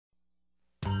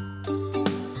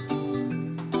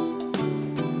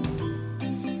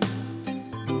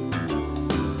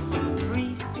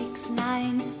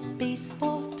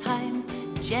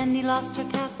Jenny lost her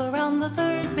cap around the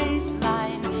third base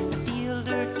line. The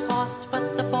fielder tossed,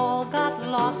 but the ball got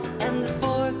lost, and the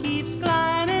score keeps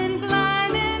climbing,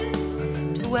 climbing.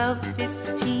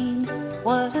 12-15,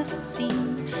 what a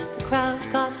scene. The crowd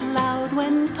got loud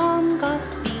when Tom got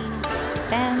beamed.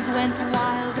 Fans went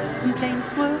wild,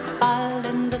 complaints were filed,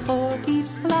 and the score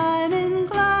keeps climbing,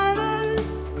 climbing.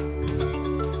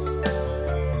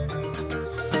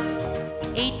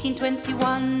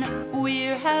 1821,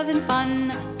 we're having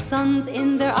fun. Sun's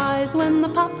in their eyes when the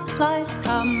pop flies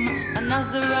come.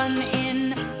 Another run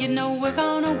in, you know we're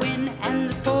gonna win, and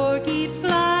the score keeps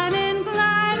climbing,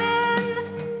 climbing.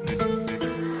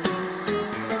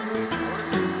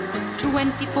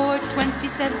 24,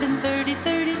 27, 30,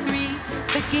 33.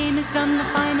 The game is done, the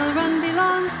final run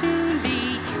belongs to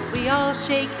Lee. We all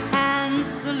shake hands,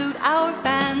 salute our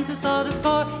fans who saw the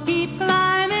score keep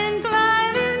climbing,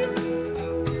 climbing.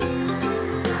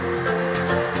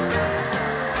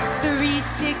 3,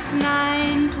 6,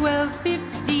 9, 12,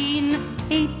 15,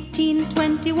 18,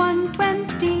 21,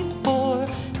 24,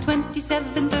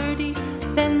 27, 30,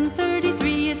 then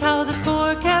 33 is how the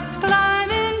score kept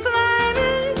climbing,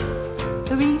 climbing.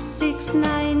 3, 6,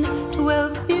 9